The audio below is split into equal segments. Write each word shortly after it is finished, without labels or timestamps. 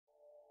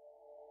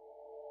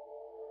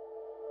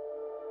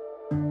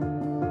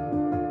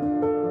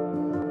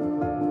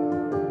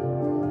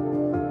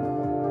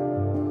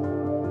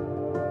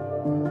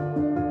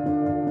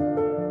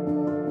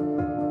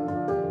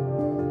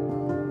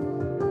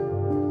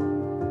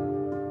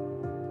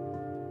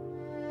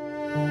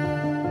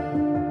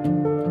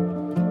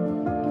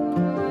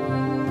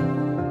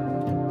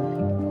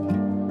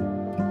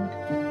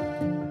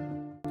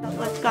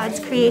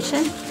God's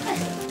creation?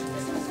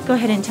 Go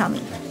ahead and tell me.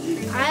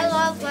 I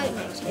love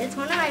lightning. It's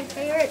one of my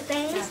favorite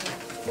things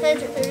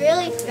because it's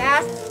really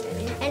fast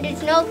and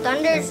there's no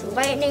thunders,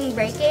 lightning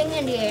breaking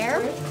in the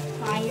air.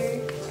 Fire.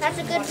 That's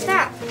a good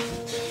fact.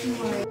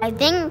 I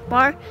think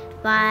more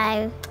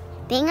by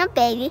being a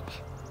baby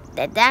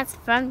that's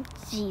from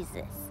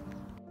Jesus.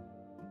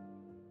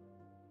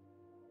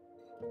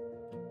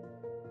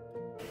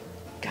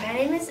 My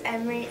name is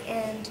Emery,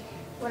 and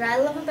what I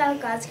love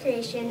about God's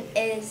creation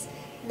is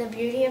the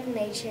beauty of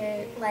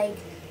nature, like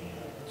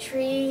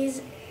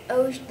trees,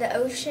 the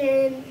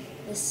ocean,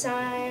 the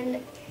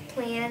sun,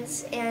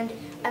 plants, and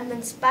I'm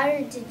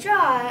inspired to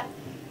draw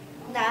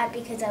that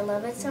because I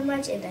love it so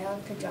much and I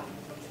love to draw.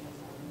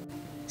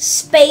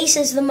 Space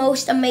is the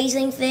most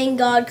amazing thing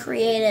God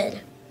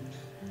created.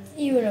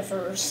 The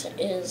universe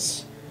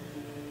is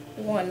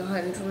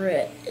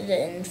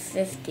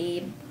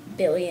 150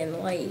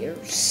 billion light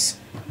years.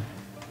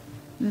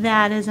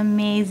 That is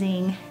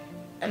amazing.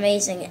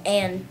 Amazing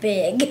and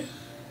big.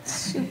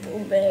 Super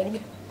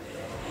big.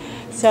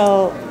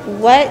 So,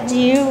 what do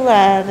you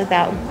love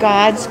about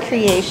God's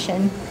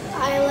creation?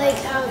 I like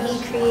how He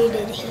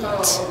created heat.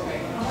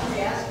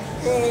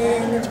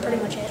 And that's pretty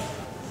much it.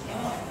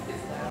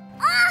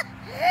 I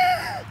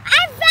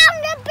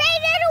found a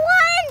baited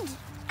one!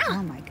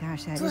 Oh my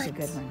gosh, that is a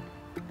good one.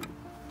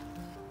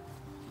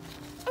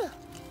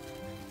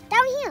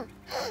 Down here.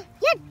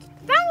 Yeah,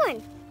 found one.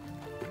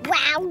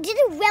 Wow, this is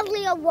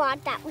really a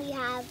lot that we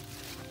have.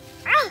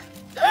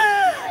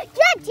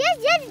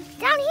 Yes,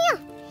 down here.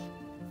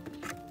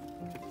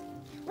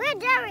 We're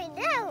down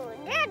there.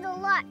 There's a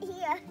lot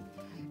here.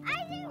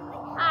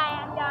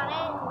 Hi, I'm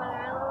Donna, and what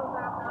I love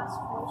about God's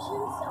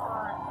creations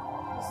are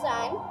the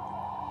sun,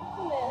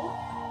 the moon,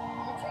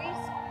 the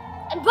trees,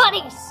 and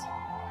bunnies.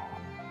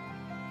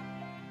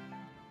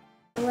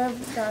 I love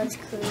God's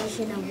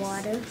creation of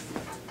water.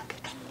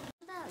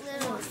 That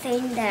little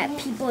thing that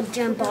people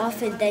jump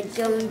off and then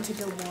go into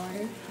the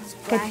water,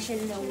 splash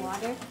in the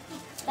water.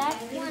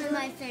 That's one of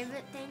my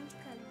favorite things.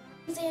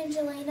 My name is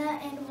Angelina,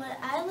 and what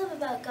I love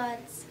about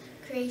God's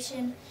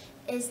creation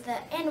is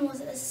the animals,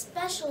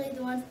 especially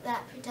the ones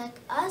that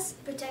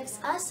protects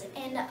us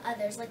and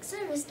others, like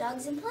service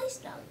dogs and place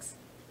dogs.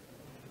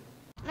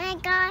 My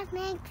God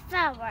makes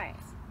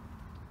flowers.